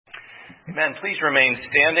Amen. Please remain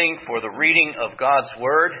standing for the reading of God's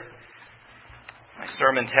Word. My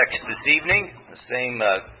sermon text this evening, the same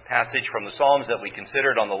passage from the Psalms that we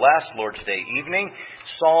considered on the last Lord's Day evening,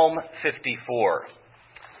 Psalm 54.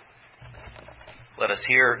 Let us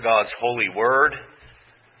hear God's holy Word.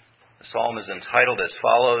 The psalm is entitled as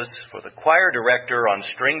follows: For the choir director on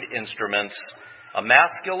stringed instruments, a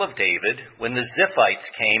maskil of David, when the Ziphites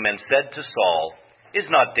came and said to Saul, "Is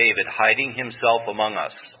not David hiding himself among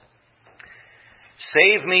us?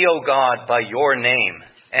 Save me, O God, by your name,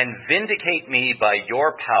 and vindicate me by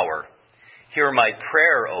your power. Hear my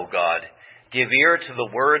prayer, O God. Give ear to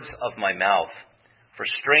the words of my mouth. For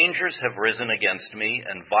strangers have risen against me,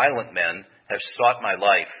 and violent men have sought my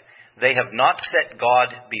life. They have not set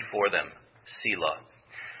God before them. Selah.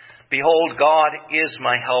 Behold, God is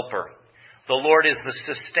my helper. The Lord is the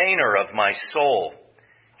sustainer of my soul.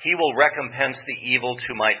 He will recompense the evil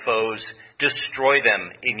to my foes, destroy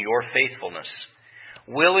them in your faithfulness.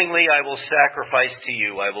 Willingly I will sacrifice to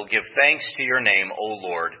you. I will give thanks to your name, O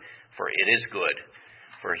Lord, for it is good.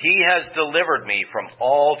 For he has delivered me from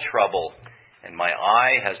all trouble, and my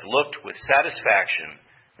eye has looked with satisfaction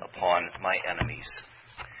upon my enemies.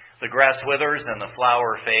 The grass withers and the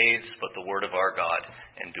flower fades, but the word of our God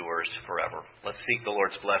endures forever. Let's seek the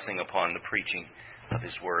Lord's blessing upon the preaching of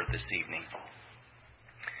his word this evening.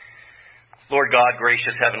 Lord God,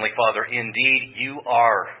 gracious Heavenly Father, indeed you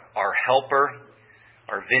are our helper,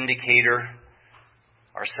 our vindicator,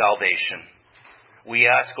 our salvation.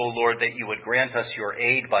 We ask, O Lord, that you would grant us your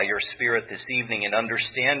aid by your Spirit this evening in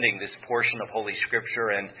understanding this portion of Holy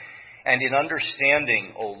Scripture and in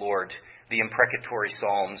understanding, O Lord, the imprecatory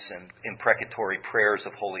psalms and imprecatory prayers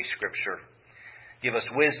of Holy Scripture. Give us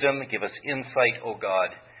wisdom, give us insight, O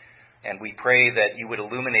God, and we pray that you would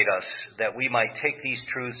illuminate us, that we might take these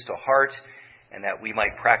truths to heart and that we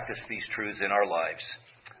might practice these truths in our lives.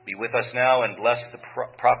 Be with us now and bless the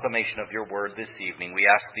proclamation of your word this evening. We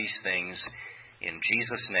ask these things in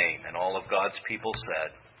Jesus' name. And all of God's people said,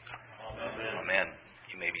 Amen. Amen.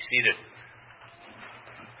 You may be seated.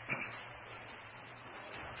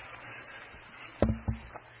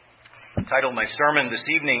 The title of my sermon this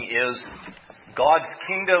evening is God's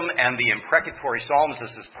Kingdom and the Imprecatory Psalms.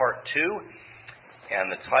 This is part 2. And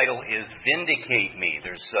the title is Vindicate Me.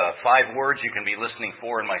 There's 5 words you can be listening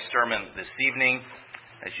for in my sermon this evening.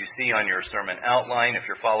 As you see on your sermon outline, if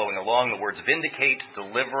you're following along, the words vindicate,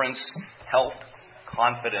 deliverance, help,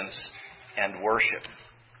 confidence, and worship.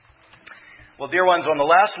 Well, dear ones, on the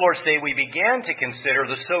last Lord's Day, we began to consider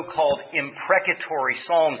the so-called imprecatory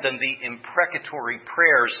psalms and the imprecatory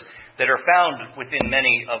prayers that are found within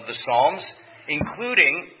many of the psalms,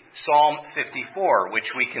 including Psalm 54, which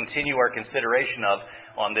we continue our consideration of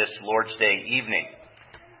on this Lord's Day evening.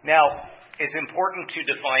 Now, it's important to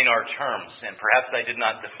define our terms, and perhaps I did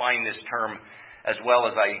not define this term as well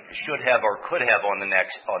as I should have or could have on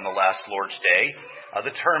the last Lord's Day.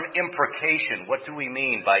 The term imprecation. What do we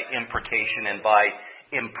mean by imprecation and by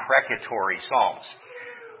imprecatory psalms?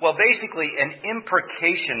 Well, basically, an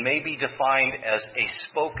imprecation may be defined as a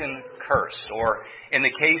spoken curse, or in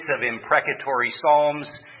the case of imprecatory psalms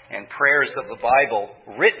and prayers of the Bible,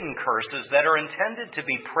 written curses that are intended to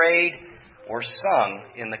be prayed or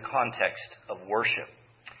sung in the context of worship.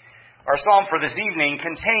 Our psalm for this evening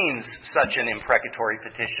contains such an imprecatory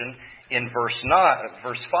petition in verse 5,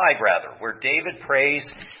 where David prays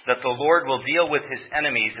that the Lord will deal with his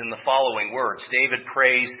enemies in the following words. David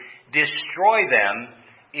prays, "Destroy them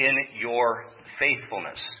in your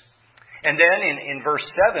faithfulness." And then in verse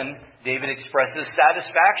 7, David expresses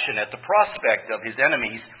satisfaction at the prospect of his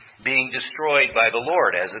enemies being destroyed by the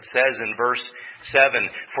Lord, as it says in verse 7,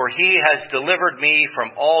 "For he has delivered me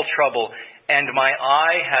from all trouble, and my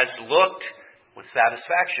eye has looked with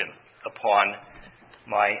satisfaction upon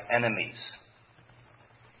my enemies."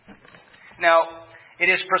 Now, it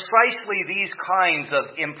is precisely these kinds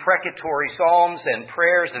of imprecatory psalms and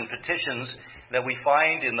prayers and petitions that we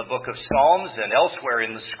find in the book of Psalms and elsewhere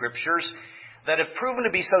in the Scriptures that have proven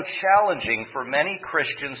to be so challenging for many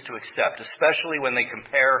Christians to accept, especially when they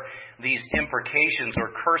compare these imprecations or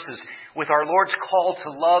curses with our Lord's call to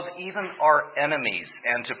love even our enemies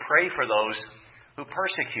and to pray for those who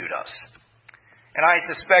persecute us. And I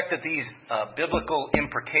suspect that these biblical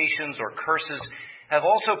imprecations or curses have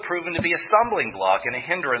also proven to be a stumbling block and a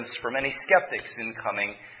hindrance for many skeptics in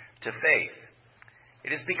coming to faith.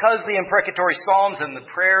 It is because the imprecatory psalms and the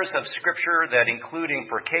prayers of Scripture that include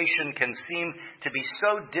imprecation can seem to be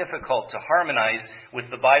so difficult to harmonize with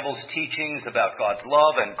the Bible's teachings about God's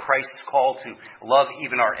love and Christ's call to love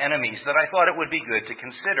even our enemies that I thought it would be good to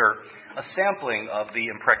consider a sampling of the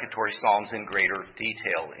imprecatory psalms in greater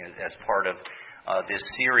detail as part of this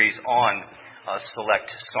series on select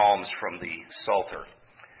psalms from the Psalter.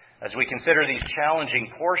 As we consider these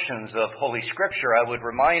challenging portions of Holy Scripture, I would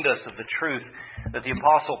remind us of the truth that the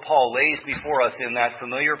Apostle Paul lays before us in that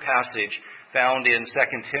familiar passage found in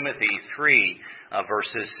 2 Timothy 3,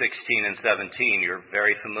 verses 16 and 17. You're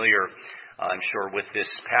very familiar, I'm sure, with this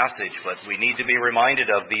passage, but we need to be reminded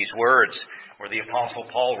of these words where the Apostle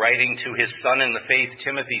Paul, writing to his son in the faith,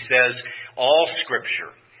 Timothy, says, "All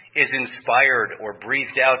Scripture is inspired or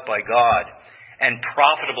breathed out by God, and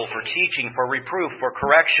profitable for teaching, for reproof, for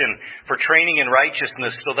correction, for training in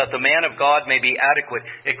righteousness, so that the man of God may be adequate,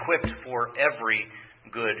 equipped for every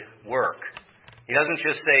good work." He doesn't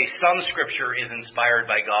just say some Scripture is inspired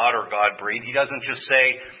by God or God-breathed. He doesn't just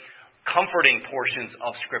say comforting portions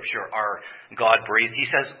of Scripture are God-breathed. He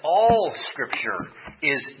says all Scripture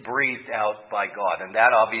is breathed out by God. And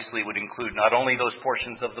that obviously would include not only those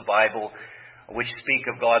portions of the Bible which speak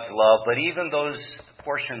of God's love, but even those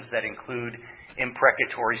portions that include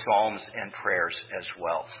imprecatory psalms and prayers as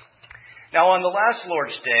well. Now, on the last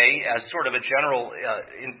Lord's Day, as sort of a general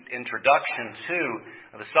introduction to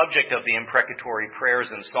the subject of the imprecatory prayers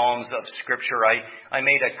and psalms of Scripture, I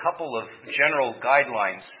made a couple of general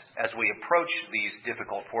guidelines as we approach these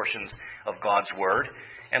difficult portions of God's Word.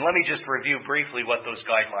 And let me just review briefly what those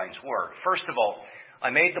guidelines were. First of all, I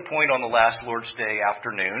made the point on the last Lord's Day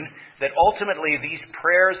afternoon that ultimately these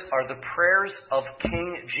prayers are the prayers of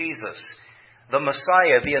King Jesus, the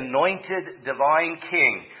Messiah, the anointed divine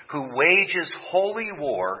King who wages holy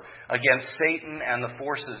war against Satan and the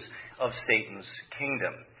forces of Satan's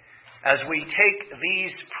kingdom. As we take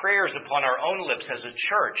these prayers upon our own lips as a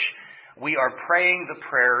church, we are praying the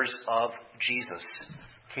prayers of Jesus,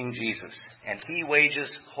 King Jesus, and he wages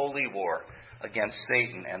holy war against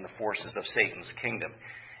Satan and the forces of Satan's kingdom.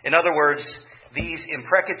 In other words, these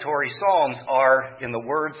imprecatory psalms are, in the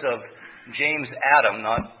words of James Adam,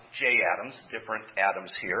 not J. Adams, different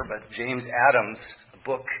Adams here, but James Adams'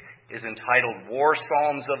 book is entitled War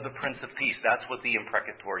Psalms of the Prince of Peace. That's what the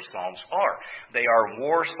imprecatory psalms are. They are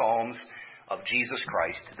war psalms of Jesus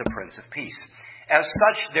Christ, the Prince of Peace. As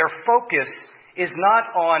such, their focus is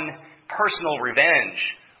not on personal revenge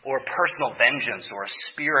or personal vengeance or a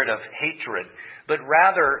spirit of hatred, but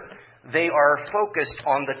rather they are focused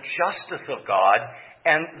on the justice of God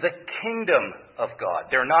and the kingdom of God.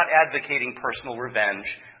 They're not advocating personal revenge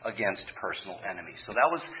against personal enemies. So that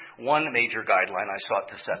was one major guideline I sought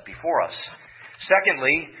to set before us.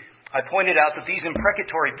 Secondly, I pointed out that these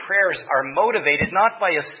imprecatory prayers are motivated not by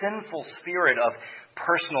a sinful spirit of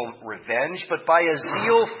personal revenge, but by a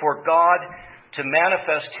zeal for God to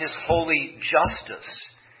manifest his holy justice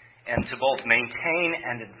and to both maintain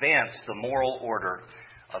and advance the moral order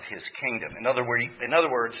of his kingdom. In other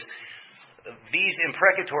words, these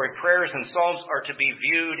imprecatory prayers and psalms are to be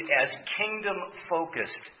viewed as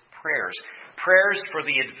kingdom-focused prayers. Prayers for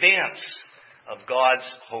the advance of God's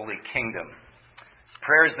holy kingdom.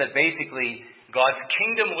 Prayers that basically God's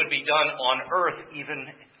kingdom would be done on earth, even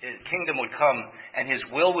his kingdom would come, and his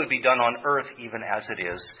will would be done on earth even as it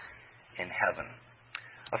is in heaven.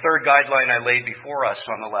 A third guideline I laid before us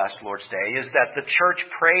on the last Lord's Day is that the church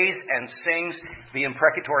prays and sings the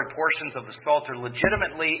imprecatory portions of the Psalter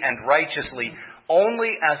legitimately and righteously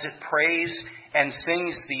only as it prays and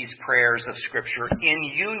sings these prayers of Scripture in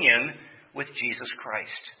union with Jesus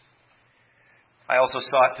Christ. I also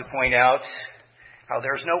sought to point out how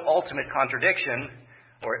there's no ultimate contradiction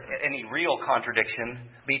or any real contradiction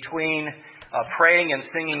between praying and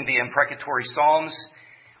singing the imprecatory psalms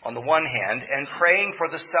on the one hand, and praying for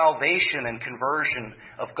the salvation and conversion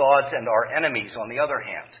of God's and our enemies on the other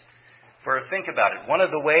hand. For think about it. One of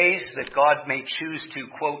the ways that God may choose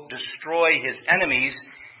to, quote, destroy his enemies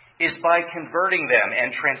is by converting them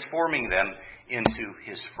and transforming them into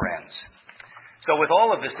his friends. So with all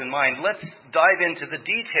of this in mind, let's dive into the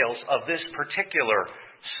details of this particular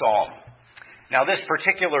psalm. Now, this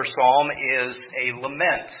particular psalm is a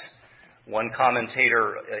lament. One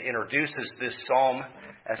commentator introduces this psalm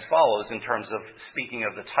as follows in terms of speaking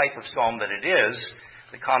of the type of psalm that it is.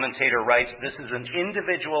 The commentator writes, "This is an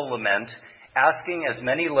individual lament, asking, as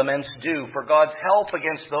many laments do, for God's help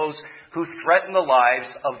against those who threaten the lives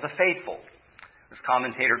of the faithful." This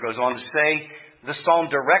commentator goes on to say, "The psalm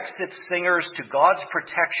directs its singers to God's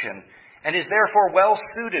protection and is therefore well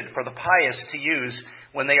suited for the pious to use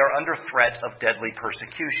when they are under threat of deadly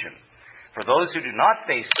persecution. For those who do not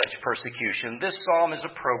face such persecution, this psalm is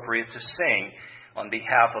appropriate to sing on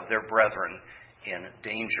behalf of their brethren in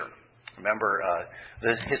danger." Remember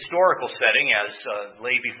the historical setting as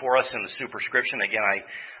lay before us in the superscription. Again, I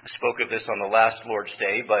spoke of this on the last Lord's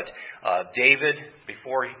Day, but David,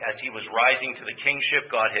 as he was rising to the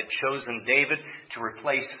kingship, God had chosen David to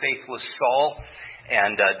replace faithless Saul,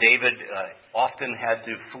 and David often had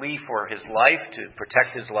to flee for his life, to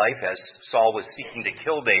protect his life, as Saul was seeking to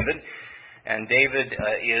kill David. And David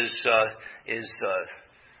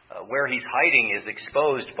where he's hiding is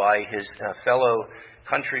exposed by his fellow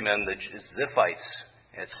countrymen, the Ziphites.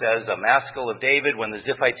 It says, a maskil of David, when the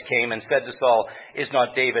Ziphites came and said to Saul, is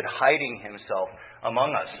not David hiding himself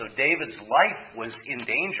among us? So David's life was in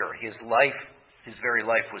danger. His very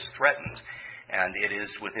life was threatened. And it is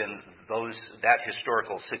within that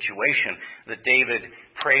historical situation that David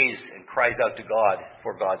prays and cries out to God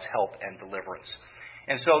for God's help and deliverance.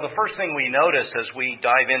 And so the first thing we notice as we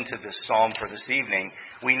dive into this psalm for this evening,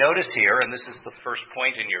 we notice here, and this is the first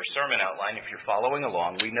point in your sermon outline if you're following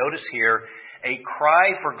along, we notice here a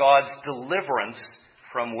cry for God's deliverance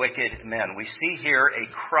from wicked men. We see here a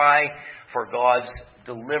cry for God's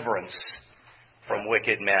deliverance from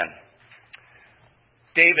wicked men.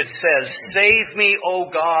 David says, "Save me, O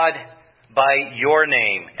God, by your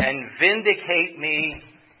name, and vindicate me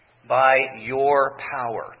by your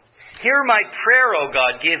power. Hear my prayer, O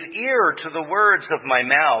God. Give ear to the words of my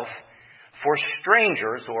mouth. For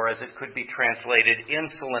strangers," or as it could be translated,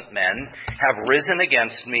 insolent men, "have risen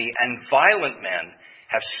against me, and violent men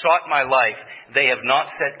have sought my life. They have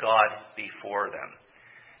not set God before them."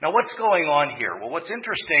 Now, what's going on here? Well, what's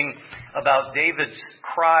interesting about David's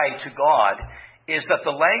cry to God is that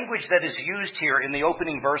the language that is used here in the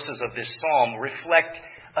opening verses of this psalm reflect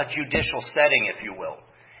a judicial setting, if you will.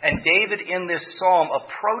 And David in this psalm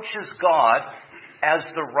approaches God as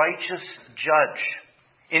the righteous judge.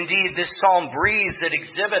 Indeed, this psalm breathes, it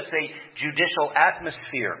exhibits a judicial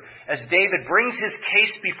atmosphere as David brings his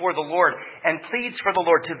case before the Lord and pleads for the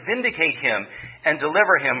Lord to vindicate him and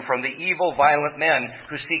deliver him from the evil, violent men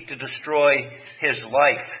who seek to destroy his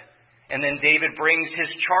life. And then David brings his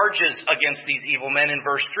charges against these evil men in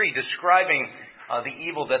verse 3, describing the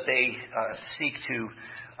evil that they seek to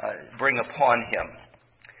bring upon him.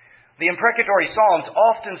 The imprecatory psalms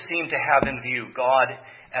often seem to have in view God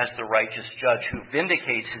as the righteous judge who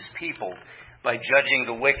vindicates his people by judging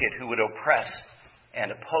the wicked who would oppress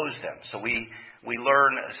and oppose them. So we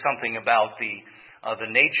learn something about the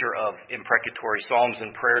nature of imprecatory psalms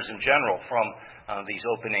and prayers in general from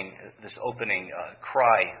this opening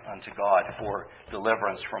cry unto God for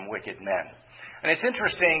deliverance from wicked men. And it's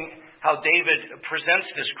interesting how David presents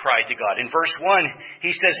this cry to God. In verse 1,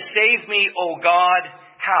 he says, "Save me, O God."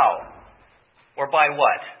 How? Or by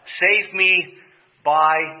what? Save me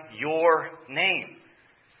by your name.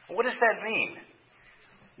 What does that mean?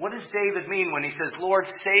 What does David mean when he says, "Lord,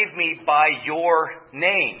 save me by your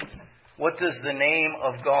name"? What does the name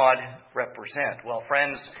of God represent? Well,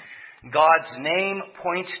 friends, God's name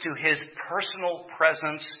points to his personal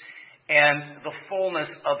presence and the fullness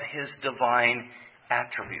of his divine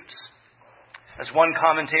attributes. As one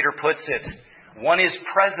commentator puts it, one is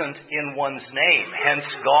present in one's name, hence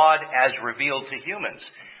God as revealed to humans.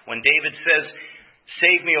 When David says,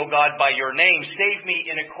 "Save me, O God, by your name," save me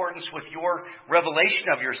in accordance with your revelation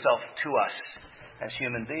of yourself to us as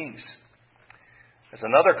human beings. As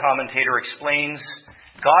another commentator explains,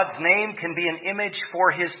 God's name can be an image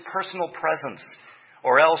for his personal presence,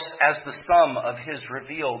 or else as the sum of his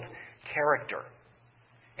revealed character.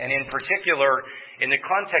 And in particular, in the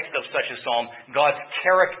context of such a psalm, God's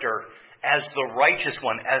character as the righteous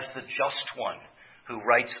one, as the just one, who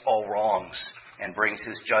rights all wrongs and brings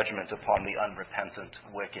his judgment upon the unrepentant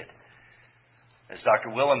wicked. As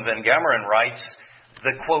Dr. Willem van Gemeren writes,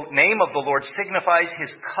 the, quote, "name of the Lord signifies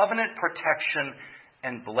his covenant protection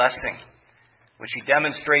and blessing, which he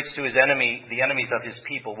demonstrates to the enemies of his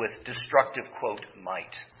people with destructive, quote,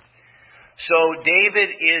 might." So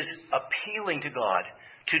David is appealing to God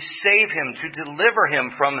to save him, to deliver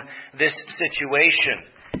him from this situation,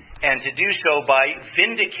 and to do so by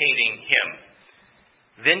vindicating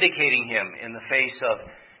him in the face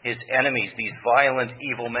of his enemies, these violent,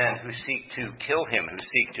 evil men who seek to kill him, who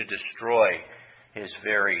seek to destroy his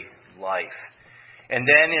very life. And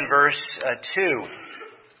then in verse 2,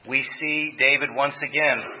 we see David once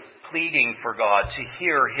again pleading for God to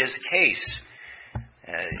hear his case.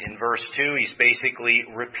 In verse 2, he's basically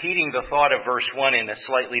repeating the thought of verse 1 in a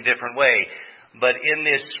slightly different way. But in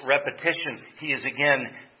this repetition, he is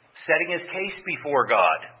again setting his case before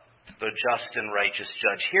God, the just and righteous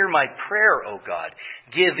judge. "Hear my prayer, O God.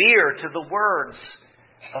 Give ear to the words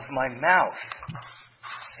of my mouth."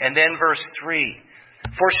 And then verse 3,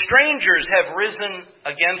 "For strangers have risen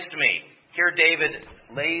against me." Here David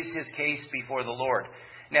lays his case before the Lord.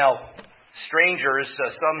 Now, strangers,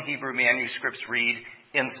 some Hebrew manuscripts read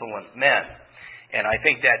insolent men. And I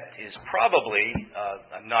think that is probably,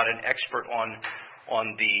 I'm not an expert on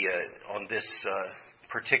this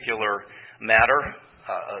particular matter.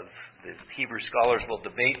 The Hebrew scholars will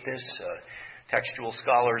debate this, textual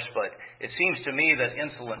scholars, but it seems to me that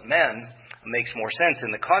insolent men makes more sense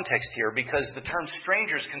in the context here, because the term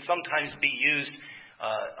strangers can sometimes be used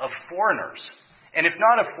of foreigners. And if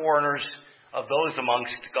not of foreigners, of those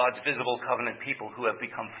amongst God's visible covenant people who have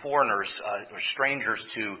become foreigners or strangers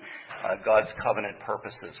to God's covenant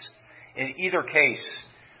purposes. In either case,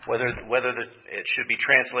 whether it should be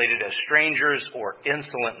translated as strangers or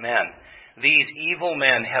insolent men, these evil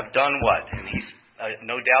men have done what? And he's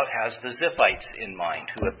no doubt has the Ziphites in mind,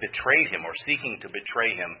 who have betrayed him or seeking to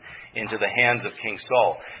betray him into the hands of King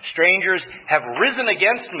Saul. Strangers have risen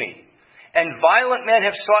against me, and violent men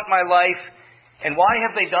have sought my life. And why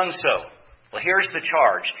have they done so? Well, here's the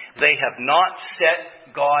charge. They have not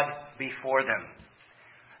set God before them.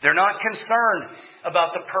 They're not concerned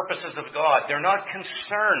about the purposes of God. They're not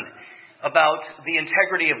concerned about the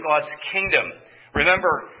integrity of God's kingdom.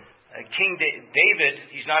 Remember, King David,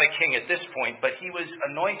 he's not a king at this point, but he was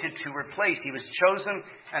anointed to replace. He was chosen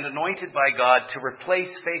and anointed by God to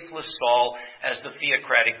replace faithless Saul as the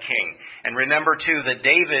theocratic king. And remember, too, that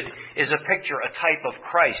David is a picture, a type of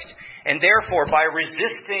Christ. And therefore, by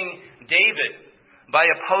resisting David, by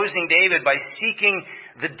opposing David, by seeking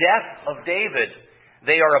the death of David,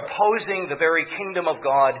 they are opposing the very kingdom of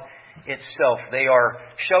God itself. They are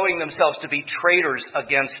showing themselves to be traitors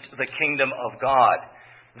against the kingdom of God.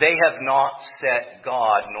 They have not set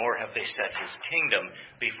God, nor have they set His kingdom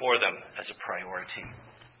before them as a priority.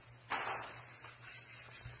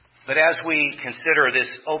 But as we consider this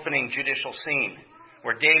opening judicial scene,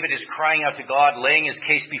 where David is crying out to God, laying his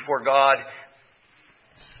case before God,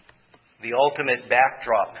 the ultimate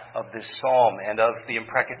backdrop of this psalm and of the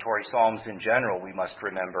imprecatory psalms in general, we must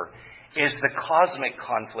remember, is the cosmic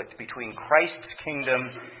conflict between Christ's kingdom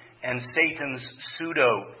and Satan's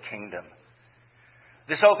pseudo-kingdom.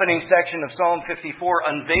 This opening section of Psalm 54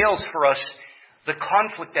 unveils for us the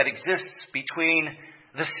conflict that exists between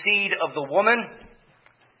the seed of the woman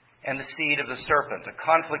and the seed of the serpent, a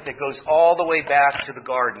conflict that goes all the way back to the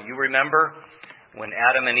garden. You remember when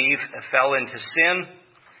Adam and Eve fell into sin,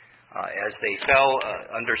 as they fell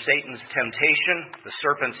under Satan's temptation, the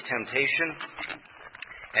serpent's temptation,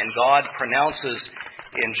 and God pronounces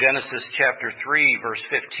in Genesis chapter 3, verse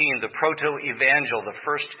 15, the proto-evangel, the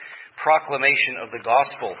first proclamation of the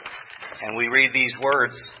gospel. And we read these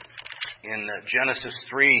words in Genesis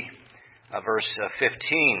 3, verse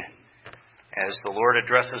 15, as the Lord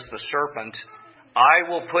addresses the serpent, I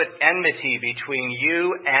will put enmity between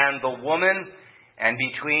you and the woman, and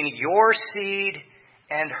between your seed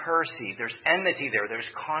and her seed. There's enmity there.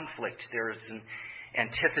 There's conflict. There's an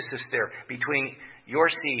antithesis there between your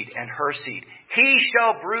seed and her seed. He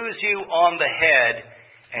shall bruise you on the head,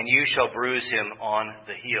 and you shall bruise him on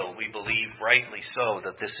the heel. We believe rightly so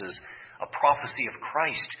that this is a prophecy of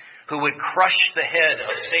Christ, who would crush the head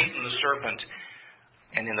of Satan the serpent,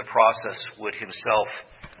 and in the process would himself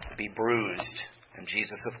be bruised. And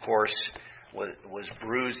Jesus, of course, was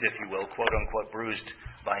bruised, if you will, quote unquote, bruised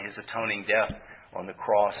by his atoning death on the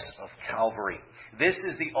cross of Calvary. This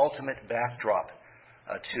is the ultimate backdrop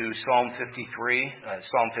to Psalm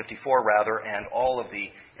 54 rather, and all of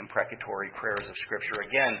the imprecatory prayers of Scripture.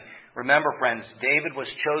 Again, remember, friends, David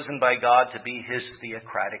was chosen by God to be his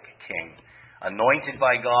theocratic king, anointed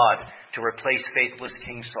by God to replace faithless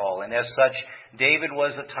King Saul. And as such, David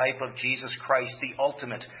was a type of Jesus Christ, the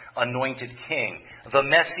ultimate anointed king, the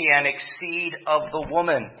messianic seed of the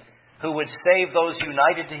woman, who would save those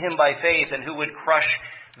united to him by faith and who would crush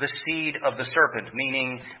the seed of the serpent,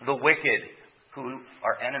 meaning the wicked, who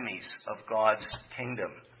are enemies of God's kingdom.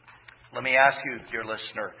 Let me ask you, dear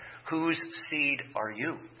listener, whose seed are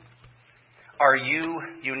you? Are you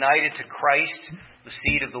united to Christ, the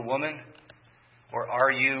seed of the woman? Or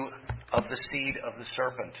are you of the seed of the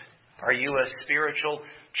serpent? Are you a spiritual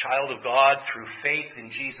child of God through faith in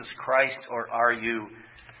Jesus Christ, or are you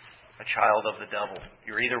a child of the devil?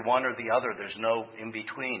 You're either one or the other. There's no in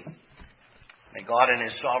between. May God in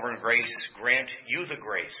His sovereign grace grant you the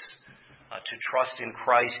grace to trust in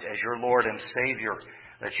Christ as your Lord and Savior,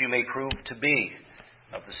 that you may prove to be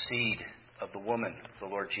of the seed of the woman, the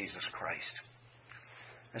Lord Jesus Christ.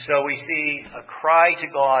 And so we see a cry to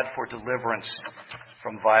God for deliverance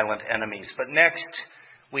from violent enemies. But next,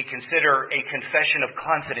 we consider a confession of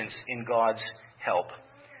confidence in God's help.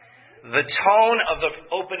 The tone of the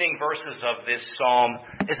opening verses of this psalm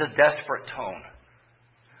is a desperate tone.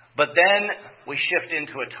 But then we shift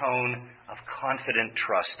into a tone of confident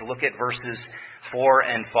trust. Look at verses 4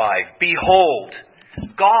 and 5. Behold,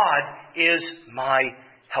 God is my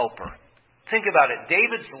helper. Think about it.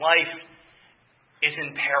 David's life is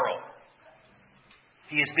in peril.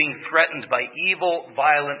 He is being threatened by evil,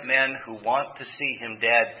 violent men who want to see him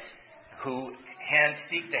dead, who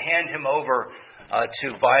seek to hand him over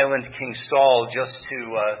to violent King Saul just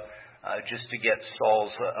to get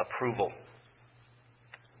Saul's approval.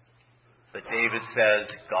 But David says,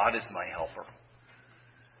 God is my helper.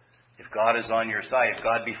 If God is on your side, if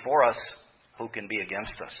God be for us, who can be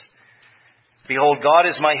against us? Behold, God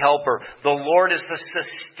is my helper. The Lord is the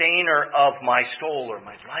sustainer of my soul, or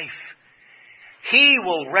my life. He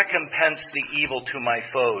will recompense the evil to my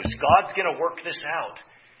foes. God's going to work this out.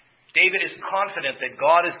 David is confident that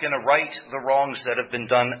God is going to right the wrongs that have been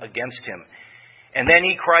done against him. And then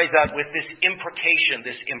he cries out with this imprecation,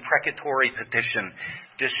 this imprecatory petition,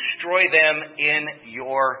 destroy them in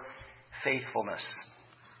your faithfulness.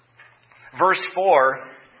 Verse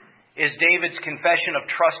 4 is David's confession of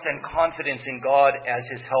trust and confidence in God as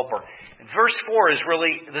his helper. And verse 4 is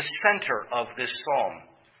really the center of this psalm.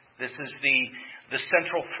 This is the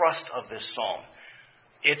central thrust of this psalm.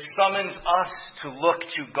 It summons us to look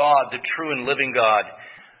to God, the true and living God,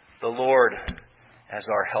 the Lord, as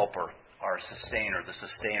our helper, our sustainer, the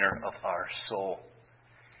sustainer of our soul.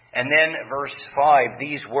 And then verse 5,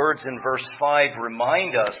 these words in verse 5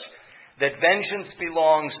 remind us that vengeance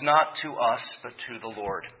belongs not to us, but to the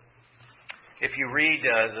Lord. If you read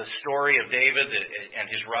the story of David and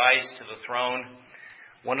his rise to the throne,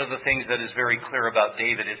 one of the things that is very clear about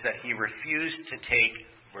David is that he refused to take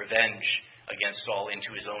revenge against Saul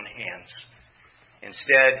into his own hands.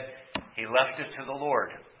 Instead, he left it to the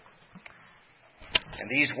Lord. And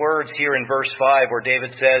these words here in verse 5 where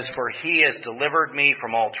David says, for he has delivered me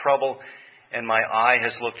from all trouble, and my eye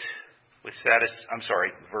has looked with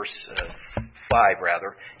verse 5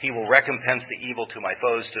 rather. He will recompense the evil to my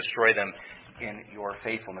foes, destroy them in your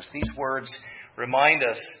faithfulness. These words remind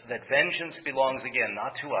us that vengeance belongs again,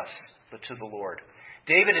 not to us, but to the Lord.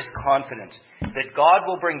 David is confident that God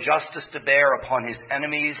will bring justice to bear upon his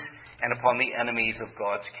enemies and upon the enemies of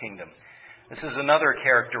God's kingdom. This is another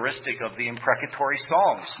characteristic of the imprecatory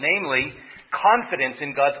Psalms, namely confidence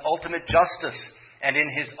in God's ultimate justice and in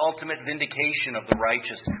his ultimate vindication of the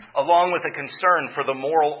righteous, along with a concern for the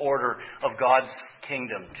moral order of God's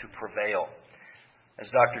kingdom to prevail. As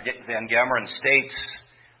Dr. Van Gameren states,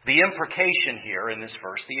 the imprecation here in this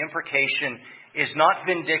verse, the imprecation is not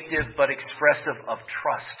vindictive but expressive of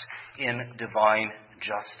trust in divine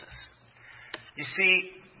justice. You see,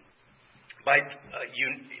 by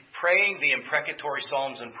praying the imprecatory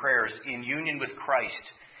psalms and prayers in union with Christ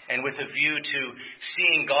and with a view to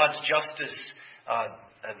seeing God's justice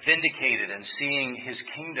vindicated and seeing his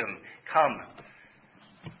kingdom come,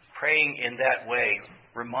 praying in that way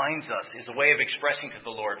reminds us, is a way of expressing to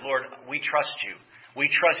the Lord, Lord, we trust you. We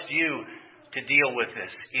trust you to deal with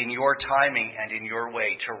this in your timing and in your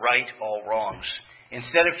way to right all wrongs.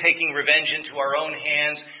 Instead of taking revenge into our own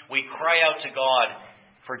hands, we cry out to God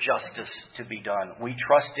for justice to be done. We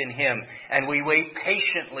trust in him and we wait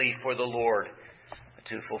patiently for the Lord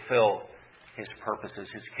to fulfill his purposes,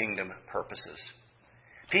 his kingdom purposes.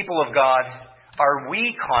 People of God, are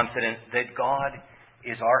we confident that God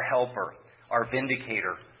is our helper, our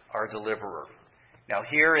vindicator, our deliverer? Now,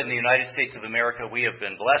 here in the United States of America, we have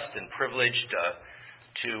been blessed and privileged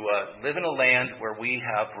to live in a land where we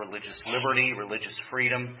have religious liberty, religious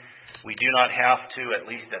freedom. We do not have to, at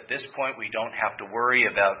least at this point, we don't have to worry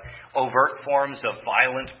about overt forms of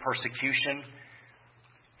violent persecution.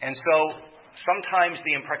 And so sometimes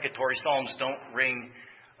the imprecatory psalms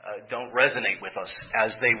don't resonate with us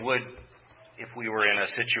as they would if we were in a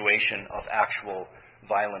situation of actual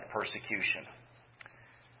violent persecution.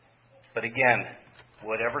 But again,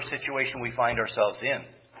 whatever situation we find ourselves in,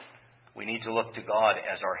 we need to look to God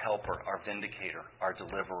as our helper, our vindicator, our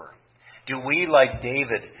deliverer. Do we, like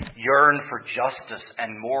David, yearn for justice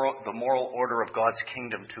and the moral order of God's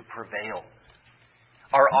kingdom to prevail?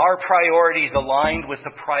 Are our priorities aligned with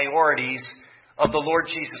the priorities of the Lord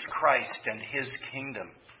Jesus Christ and his kingdom?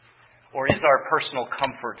 Or is our personal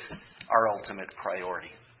comfort our ultimate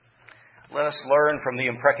priority? Let us learn from the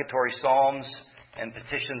imprecatory psalms and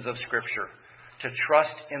petitions of Scripture to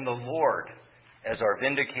trust in the Lord as our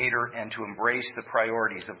vindicator and to embrace the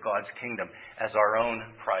priorities of God's kingdom as our own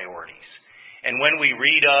priorities. And when we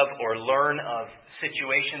read of or learn of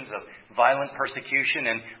situations of violent persecution,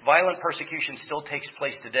 and violent persecution still takes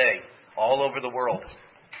place today all over the world,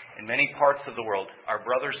 in many parts of the world, our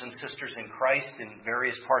brothers and sisters in Christ in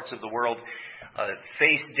various parts of the world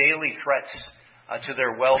face daily threats to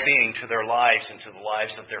their well-being, to their lives, and to the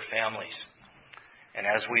lives of their families. And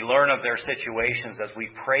as we learn of their situations, as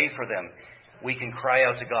we pray for them, we can cry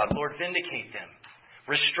out to God, Lord, vindicate them.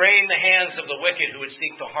 Restrain the hands of the wicked who would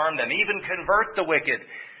seek to harm them. Even convert the wicked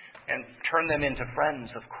and turn them into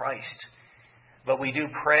friends of Christ. But we do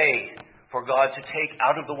pray for God to take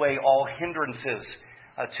out of the way all hindrances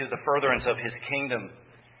to the furtherance of His kingdom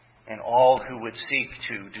and all who would seek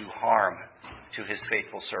to do harm to His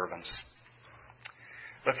faithful servants.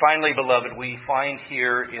 But finally, beloved, we find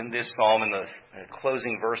here in this psalm, in the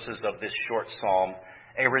closing verses of this short psalm,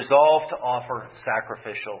 a resolve to offer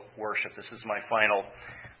sacrificial worship. This is my final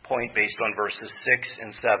point based on verses 6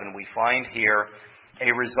 and 7. We find here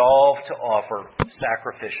a resolve to offer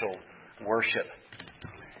sacrificial worship.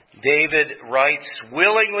 David writes,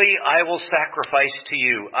 willingly I will sacrifice to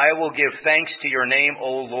you. I will give thanks to your name,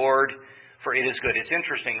 O Lord, for it is good. It's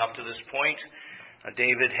interesting, up to this point,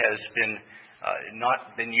 David has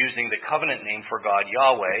not been using the covenant name for God,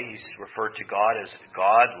 Yahweh. He's referred to God as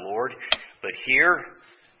God, Lord. But here,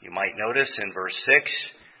 you might notice in verse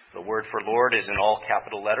 6, the word for Lord is in all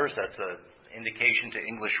capital letters. That's an indication to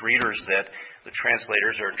English readers that the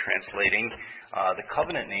translators are translating the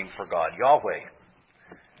covenant name for God, Yahweh.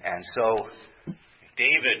 And so,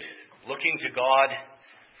 David, looking to God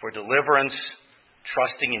for deliverance,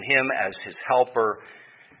 trusting in Him as his helper,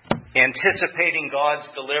 anticipating God's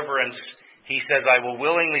deliverance, he says, I will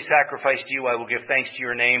willingly sacrifice to you. I will give thanks to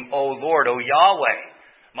your name, O Lord, O Yahweh,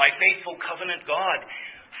 my faithful covenant God.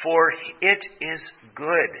 For it is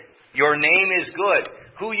good. Your name is good.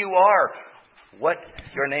 Who you are, what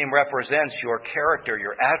your name represents, your character,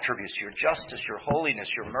 your attributes, your justice, your holiness,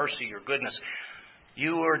 your mercy, your goodness.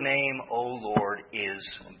 Your name, O Lord, is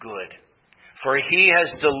good. For He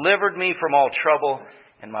has delivered me from all trouble,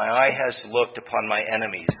 and my eye has looked upon my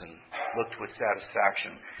enemies, and looked with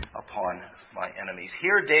satisfaction upon my enemies.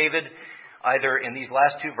 Here David, either in these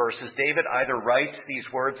last two verses, David either writes these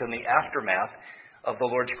words in the aftermath of the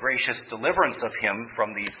Lord's gracious deliverance of him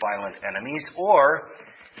from these violent enemies, or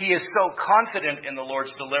he is so confident in the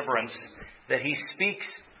Lord's deliverance that he speaks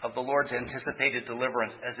of the Lord's anticipated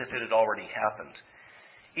deliverance as if it had already happened.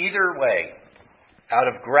 Either way, out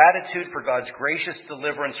of gratitude for God's gracious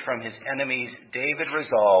deliverance from his enemies, David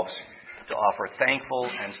resolves to offer thankful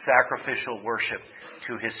and sacrificial worship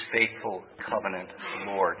to his faithful covenant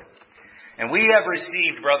Lord. And we have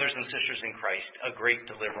received, brothers and sisters in Christ, a great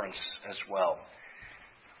deliverance as well.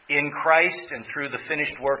 In Christ and through the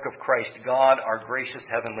finished work of Christ, God, our gracious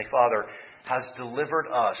Heavenly Father, has delivered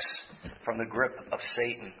us from the grip of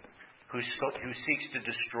Satan, who seeks to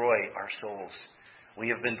destroy our souls. We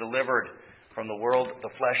have been delivered from the world,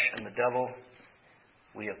 the flesh, and the devil.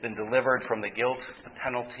 We have been delivered from the guilt, the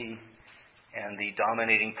penalty, and the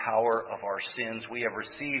dominating power of our sins. We have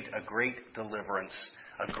received a great deliverance,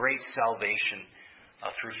 a great salvation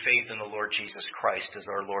through faith in the Lord Jesus Christ as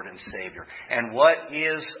our Lord and Savior. And what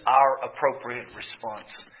is our appropriate response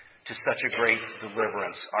to such a great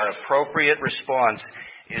deliverance? Our appropriate response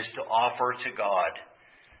is to offer to God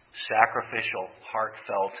sacrificial,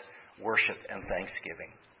 heartfelt worship and thanksgiving.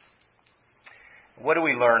 What do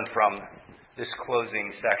we learn from this closing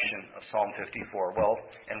section of Psalm 54? Well,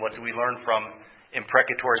 and what do we learn from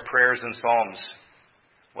imprecatory prayers and psalms?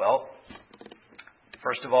 Well,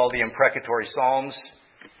 first of all, the imprecatory psalms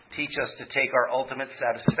teach us to take our ultimate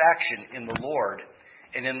satisfaction in the Lord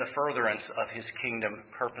and in the furtherance of His kingdom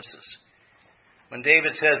purposes. When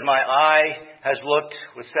David says, my eye has looked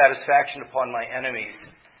with satisfaction upon my enemies,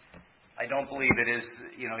 I don't believe it is,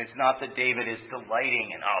 it's not that David is delighting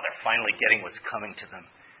in, they're finally getting what's coming to them.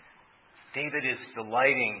 David is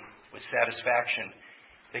delighting with satisfaction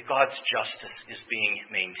that God's justice is being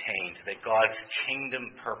maintained, that God's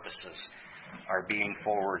kingdom purposes are being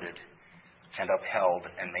forwarded and upheld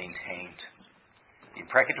and maintained. The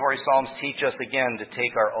imprecatory psalms teach us again to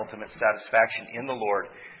take our ultimate satisfaction in the Lord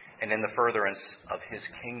and in the furtherance of His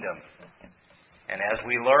kingdom. And as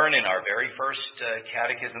we learn in our very first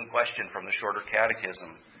catechism question from the Shorter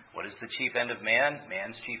Catechism, what is the chief end of man?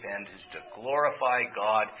 Man's chief end is to glorify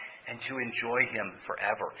God and to enjoy Him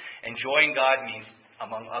forever. Enjoying God means,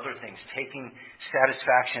 among other things, taking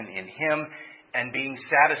satisfaction in Him and being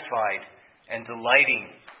satisfied and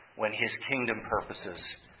delighting when His kingdom purposes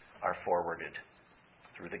are forwarded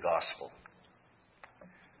through the gospel.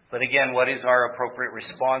 But again, what is our appropriate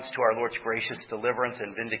response to our Lord's gracious deliverance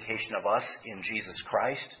and vindication of us in Jesus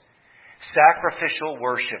Christ? Sacrificial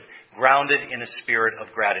worship grounded in a spirit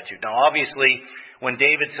of gratitude. Now, obviously, when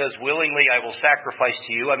David says, willingly I will sacrifice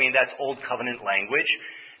to you, that's Old Covenant language.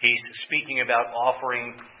 He's speaking about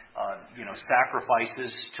offering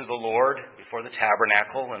sacrifices to the Lord before the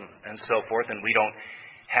tabernacle and so forth. And we don't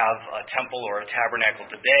have a temple or a tabernacle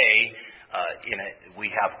today.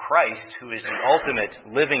 We have Christ, who is the ultimate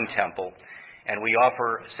living temple, and we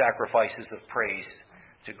offer sacrifices of praise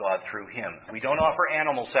to God through Him. We don't offer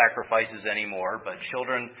animal sacrifices anymore, but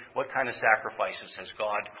children, what kind of sacrifices has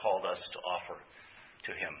God called us to offer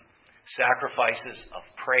to Him? Sacrifices of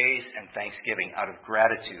praise and thanksgiving out of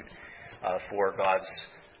gratitude for God's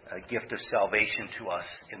gift of salvation to us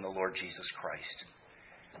in the Lord Jesus Christ.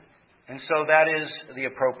 And so that is the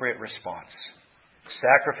appropriate response.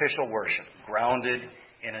 Sacrificial worship grounded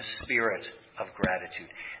in a spirit of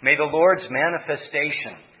gratitude. May the Lord's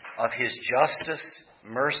manifestation of His justice,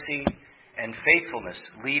 mercy, and faithfulness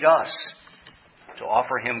lead us to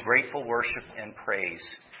offer Him grateful worship and praise,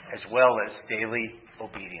 as well as daily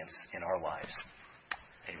obedience in our lives.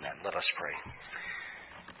 Amen. Let us pray.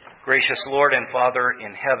 Gracious Lord and Father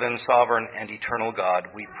in heaven, sovereign and eternal God,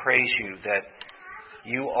 we praise You that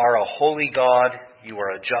You are a holy God, You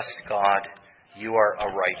are a just God, You are a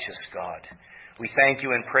righteous God. We thank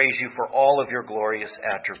You and praise You for all of Your glorious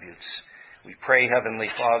attributes. We pray, Heavenly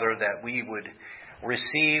Father, that we would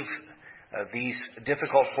receive these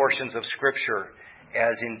difficult portions of Scripture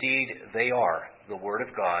as indeed they are, the Word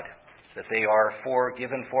of God, that they are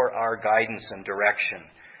given for our guidance and direction,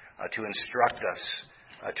 to instruct us,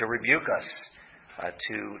 to rebuke us,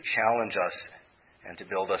 to challenge us, and to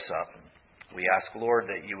build us up. We ask, Lord,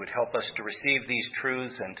 that You would help us to receive these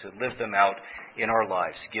truths and to live them out in our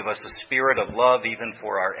lives. Give us a spirit of love even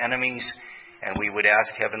for our enemies, and we would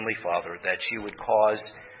ask, Heavenly Father, that You would cause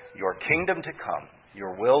Your kingdom to come,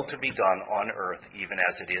 Your will to be done on earth even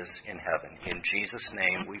as it is in heaven. In Jesus'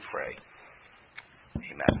 name we pray.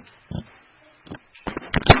 Amen.